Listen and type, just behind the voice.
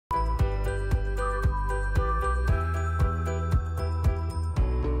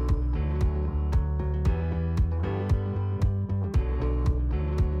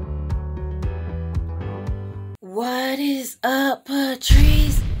up,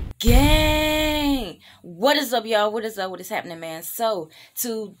 Patrice gang? What is up, y'all? What is up? What is happening, man? So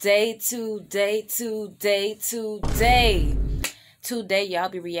today, y'all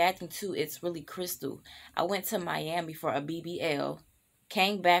be reacting to Itsreallycrystal. I went to Miami for a BBL,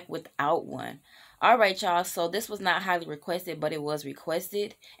 came back without one. All right, y'all. So this was not highly requested, but it was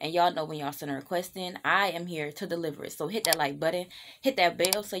requested. And y'all know when y'all send a request in, I am here to deliver it. So hit that like button, hit that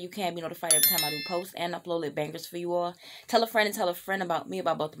bell so you can be notified every time I do post and upload lit bangers for you all. Tell a friend about me,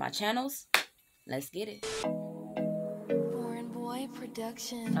 about both of my channels. Let's get it. Born Boy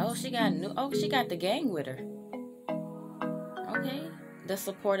Productions. Oh, she got the gang with her. Okay, the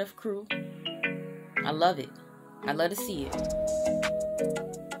supportive crew. I love it. I love to see it.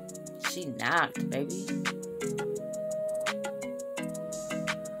 She knocked, baby.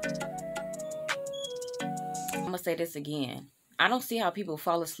 I'm gonna say this again. I don't see how people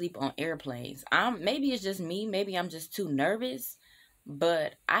fall asleep on airplanes. Maybe it's just me. Maybe I'm just too nervous.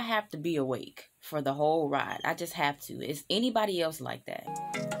 But I have to be awake for the whole ride. I just have to. Is anybody else like that?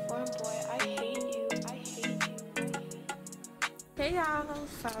 Born Boy, I hate you. I hate you. Hey y'all,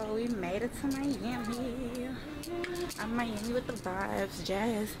 so we made it to Miami. I'm Miami with the vibes.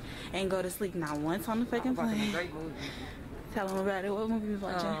 Jazz ain't go to sleep not once on the fucking plane. Great movie. Tell them about it. What movie you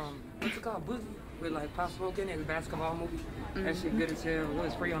watching? What's it called? Boogie. With like Pop Smoke in it. It's a basketball movie. That shit good as hell. It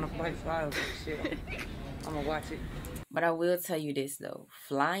was free on the flight, so I was like, shit, I'm gonna watch it. But I will tell you this though,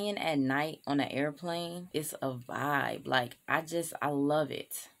 flying at night on an airplane is a vibe. Like I love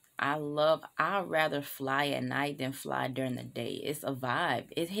it. I'd rather fly at night than fly during the day. It's a vibe.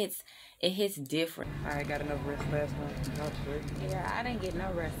 It hits different. I got enough rest last night. Not straight. Yeah, I didn't get no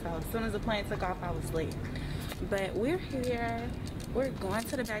rest, so as soon as the plane took off, I was asleep. But we're here. We're going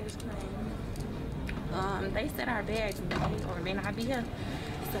to the baggage claim. They said our bags may or may not be here,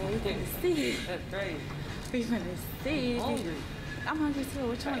 so we're gonna see. That's crazy. We're gonna see. I'm hungry. I'm hungry too.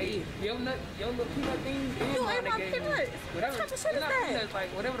 What you want to eat? Your little peanut thing. You ate my peanuts. Whatever. What type of shit is that? Peanuts, like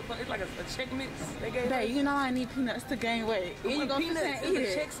whatever the fuck. It's like a check mix they gave us. Babe, you know I need peanuts to gain weight. But You gonna peanuts eat is the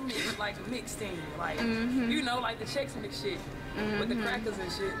it? Chex Mix, like mixed thing. Like, you know, like the Chex Mix shit. With the crackers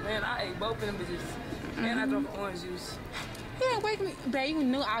and shit. Man, I ate both of them bitches. And I drank orange juice. You didn't wake me. Babe, you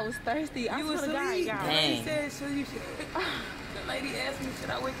knew I was thirsty. I swear to God, y'all. Dang. The lady asked me, should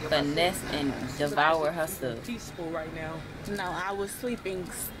I wake you up? Finesse and devour her stuff. Peaceful right now. No, I was sleeping,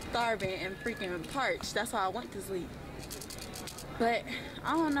 starving, and freaking parched. That's why I went to sleep. But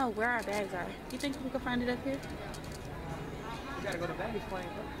I don't know where our bags are. You think we can find it up here? You gotta go to baggage claim.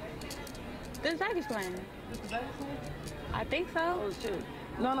 This baggage claim. This is baggage claim? I think so. Oh shit.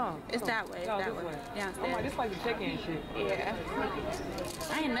 No. It's that way. No, That this way. way. Downstairs. I'm like, this like the check-in shit. Yeah.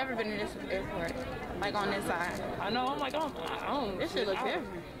 I ain't never been to this airport. Like on this side. I know. I'm like, I don't. This shit look different.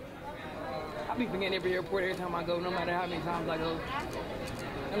 I be forgetting every airport every time I go, no matter how many times I go.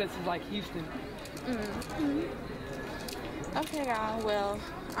 Unless it's like Houston. Okay, y'all. Well,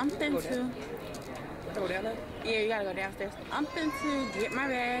 I'm fin to. Go down there? Yeah, you gotta go downstairs. I'm fin to get my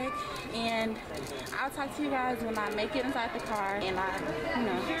bag, and I'll talk to you guys when I make it inside the car, and I,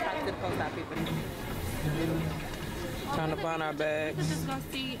 talk to the post office people. Trying to find our bags. We're just gonna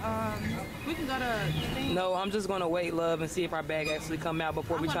see. We can go to. No, I'm just gonna wait, love, and see if our bag actually come out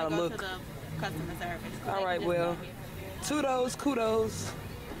before we try to look. Go to the customer service. All right, well, kudos.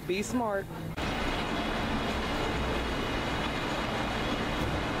 Be smart.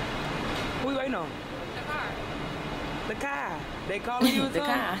 Who we waiting on? The car. They calling you or something? The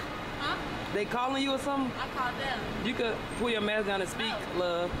car. Huh? They calling you or something? I called them. You could pull your mask down and speak,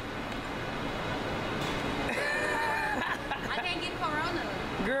 love. I can't get corona.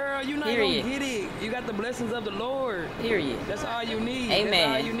 Girl, you not Period. gonna get it. You got the blessings of the Lord. Period. That's all you need. Amen.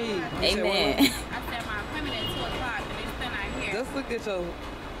 That's all you need. You said, Amen. I said my appointment at 2 o'clock, and they still not here. Just look at your.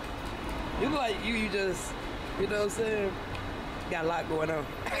 You look like you just, you know what I'm saying? Got a lot going on.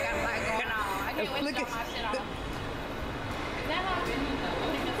 I got a lot going on. I can't wait to Look show at- my shit off. Is that how it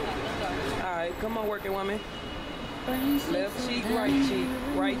is? All right, come on, working woman. Left cheek, right cheek.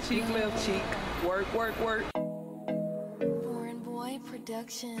 Right cheek, left cheek. Work. Born Boy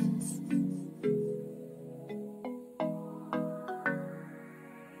Productions.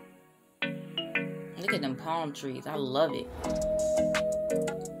 Look at them palm trees. I love it.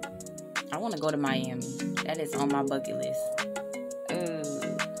 I want to go to Miami. That is on my bucket list.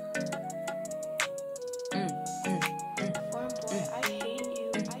 Born Boy, I hate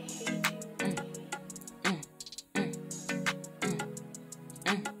you. I hate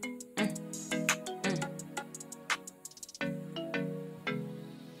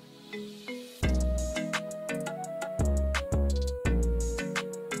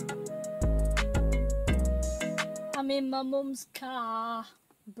I'm in in my mum's car.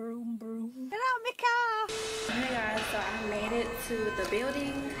 Broom, broom. Get out my car! Hey guys, so I made it to the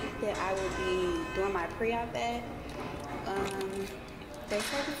building that I will be doing my pre-op at. They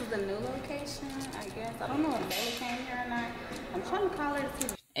said this is a new location, I guess. I don't know if Bailey came here or not. I'm trying to call her to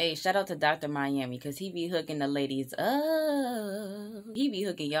see. Hey, shout out to Dr. Miami, because he be hooking the ladies up. He be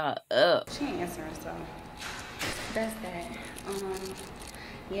hooking y'all up. She ain't answering, so that's that.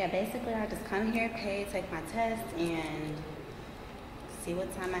 Yeah, basically I just come here, pay, take my test, and see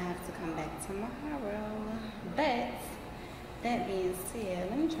what time I have to come back tomorrow. But that being said,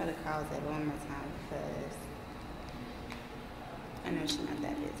 let me try to call that one more time because I know she's not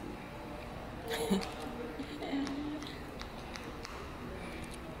that busy.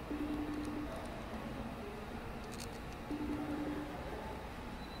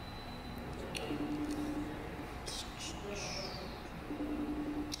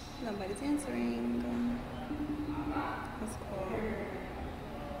 Nobody's answering. That's cool.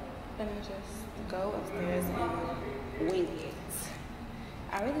 Let me just go upstairs and wing it.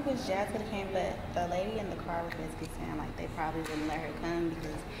 I really wish Jazz would have came, but the lady in the car was basically saying like they probably wouldn't let her come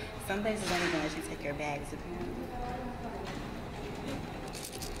because some places don't even let you take your bags apparently.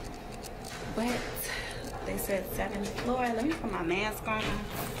 But they said 7th floor. Let me put my mask on.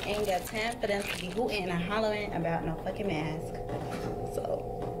 Ain't got time for them to be hooting and hollering about no fucking mask.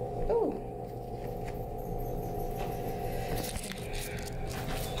 So, ooh.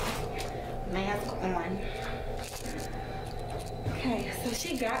 Mask on. Okay, so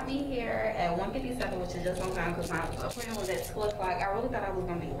she got me here at 1:57, which is just on time because my appointment was at 2 o'clock. I really thought I was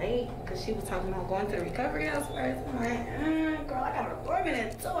gonna be late because she was talking about going to the recovery house first. I'm like, girl, I got an appointment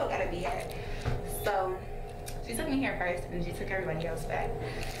at 2. I gotta be here. So she took me here first, and she took everybody else back.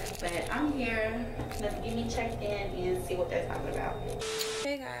 But I'm here. Let's get me checked in and see what they're talking about.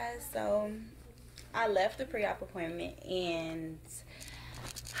 Hey guys, so I left the pre-op appointment, and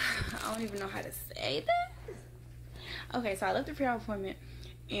I don't even know how to say this. Okay, so I left the pre-op appointment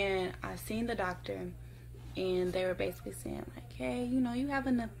and I seen the doctor and they were basically saying like, hey, you know, you have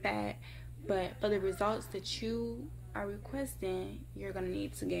enough fat, but for the results that you are requesting, you're gonna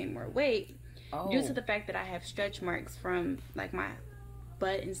need to gain more weight due to the fact that I have stretch marks from like my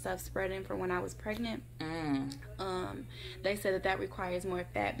butt and stuff spreading from when I was pregnant. They said that requires more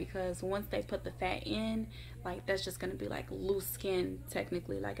fat because once they put the fat in, like that's just gonna be like loose skin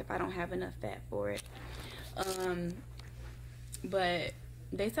technically, like if I don't have enough fat for it. But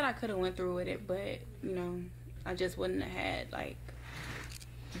they said I could have went through with it, but you know, I just wouldn't have had like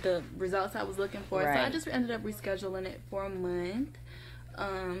the results I was looking for. Right. So I just ended up rescheduling it for a month.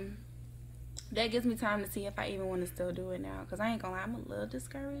 That gives me time to see if I even want to still do it now, because I ain't gonna lie, I'm a little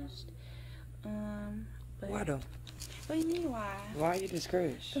discouraged. But why though? What do you mean why? Why are you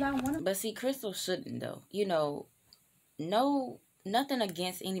discouraged? Because I want to. But see, Crystal shouldn't though. You know, nothing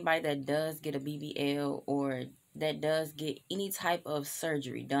against anybody that does get a BBL or that does get any type of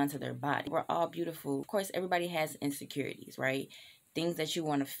surgery done to their body. We're all beautiful. Of course, everybody has insecurities, right? Things that you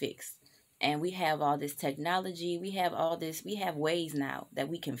want to fix. And we have all this technology. We have all this. We have ways now that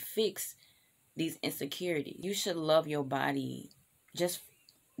we can fix these insecurities. You should love your body just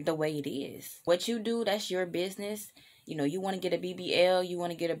the way it is. What you do, that's your business. You know, you want to get a BBL, you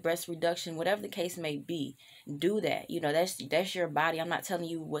want to get a breast reduction, whatever the case may be, do that. You know, that's your body. I'm not telling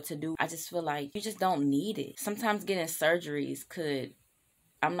you what to do. I just feel like you just don't need it. Sometimes getting surgeries could,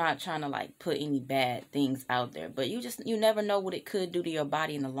 I'm not trying to like put any bad things out there, but you never know what it could do to your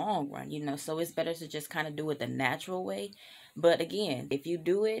body in the long run, you know, so it's better to just kind of do it the natural way. But again, if you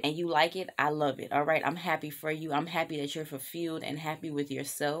do it and you like it, I love it. All right. I'm happy for you. I'm happy that you're fulfilled and happy with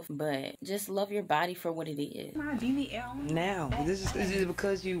yourself. But just love your body for what it is. My BBL. Now. This is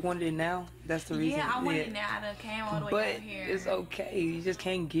because you wanted it now? That's the reason? Yeah, I wanted it now. I done came all the way out here. But it's okay. You just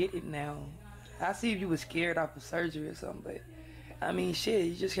can't get it now. I see if you were scared off of surgery or something. But, I mean, shit,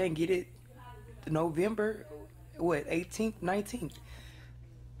 you just can't get it November, what, 18th, 19th?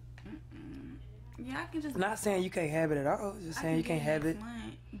 Yeah, I can just. Not saying you can't have it at all. Just saying you can't have it.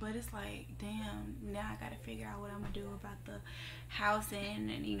 But it's like, damn. Now I gotta figure out what I'm gonna do about the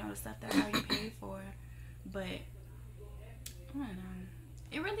housing and you know the stuff that I already paid for. But I don't know.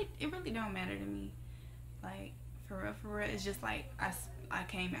 It really don't matter to me. Like for real. It's just like I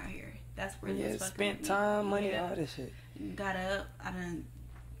came out here. That's really what's fucking spent with time, me. money, all this shit. Got up. I done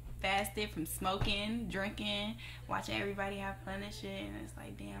fasted from smoking, drinking, watching everybody have fun and shit, and it's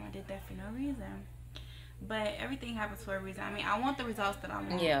like, damn, I did that for no reason. But everything happens for a reason. I mean, I want the results that I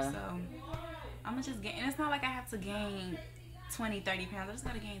want, so I'm gonna just get, and it's not like I have to gain 20, 30 pounds. I just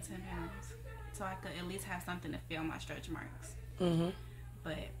gotta gain 10 pounds so I could at least have something to fill my stretch marks.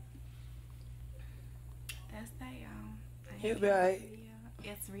 But last day, y'all. He'll be alright.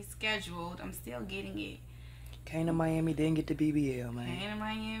 It's rescheduled. I'm still getting it. Came to Miami, didn't get the BBL, man. Came to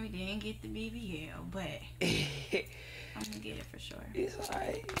Miami, didn't get the BBL, but I'm gonna get it for sure. It's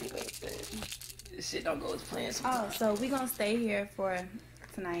alright. You know what I'm saying? This shit don't go as planned sometimes. Oh, so we gonna stay here for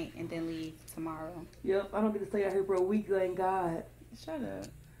tonight and then leave tomorrow. Yep, I don't get to stay out here for a week, thank God. Shut up.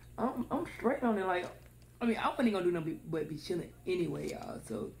 I'm straight on it. Like, I mean, I wasn't gonna do nothing but be chilling anyway, y'all.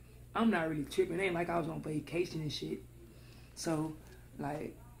 So I'm not really tripping. It ain't like I was on vacation and shit. So,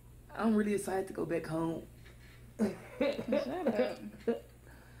 like, I'm really excited to go back home. Shut up.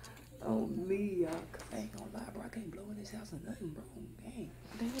 Oh, me, y'all. Cause I ain't gonna lie, bro. I can't blow in this house or nothing, bro. Dang.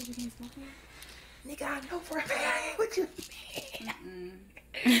 That what you can't smoke here? Nigga, I know for a fact I ain't with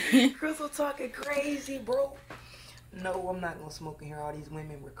you. Crystal talking crazy, bro. No, I'm not gonna smoke in here. All these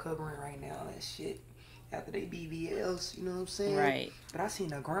women recovering right now and shit. After they BBLs, you know what I'm saying? Right. But I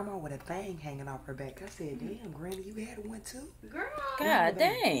seen a grandma with a thing hanging off her back. I said, damn, Granny, you had one too? Girl. God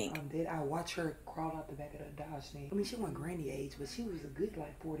dang. I'm dead. I watch her crawl out the back of the Dodge thing. I mean, she wasn't Granny age, but she was a good,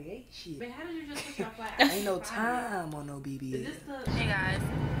 like, 48 shit. But how did you just put your flat? Ain't no time on no BBL. Is this the... Hey, guys.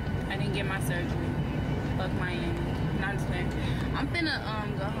 I didn't get my surgery. Fuck Miami. No, I'm just playing. I'm finna,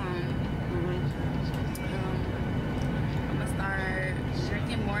 go home. I'm gonna start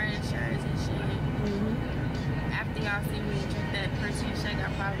drinking more insurance and shit. After y'all see me drink that protein shake, I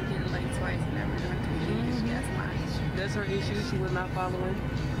probably did it like twice and never drink it again. That's my issue. That's her issue. She was not following.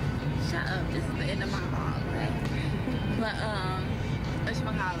 Shut up. This is the end of my vlog, right? But,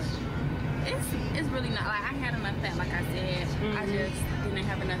 whatchamacallit? It's really not, like, I had enough fat, like I said. I just didn't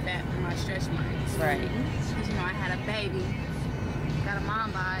have enough fat for my stretch marks. Right. Because, you know, I had a baby. Got a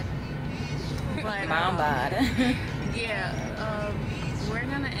mom bod. But, Mom bod. yeah, we're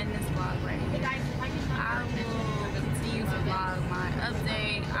gonna end this vlog right here. I will continue to vlog my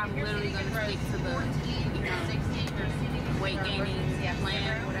update. I'm literally gonna stick to the, you know, weight gaining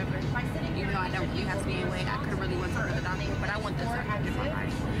plan, whatever. Even though I don't really have to be in weight, I could really went to the doctor, but I want this surgery in my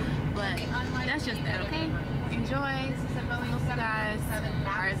body. But that's just that, okay? Enjoy. I hope you guys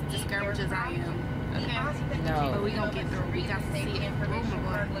are as discouraged as I am. Okay? No. But we gonna get through. We got to see it. Oh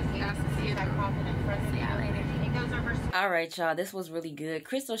my boy. We got to see it. See y'all later. All right, y'all. This was really good.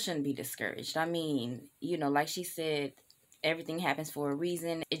 Crystal shouldn't be discouraged. I mean, you know, like she said, everything happens for a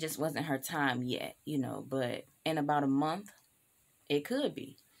reason. It just wasn't her time yet, you know. But in about a month, it could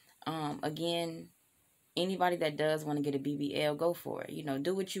be. Again, anybody that does want to get a BBL, go for it. You know,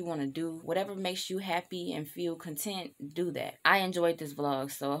 do what you want to do. Whatever makes you happy and feel content, do that. I enjoyed this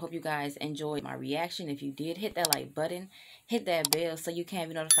vlog, so I hope you guys enjoyed my reaction. If you did, hit that like button. Hit that bell so you can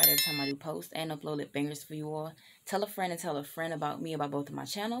be notified every time I do post and upload lip bangers for you all. Tell a friend and tell a friend about me, about both of my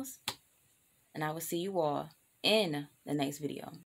channels. And I will see you all in the next video.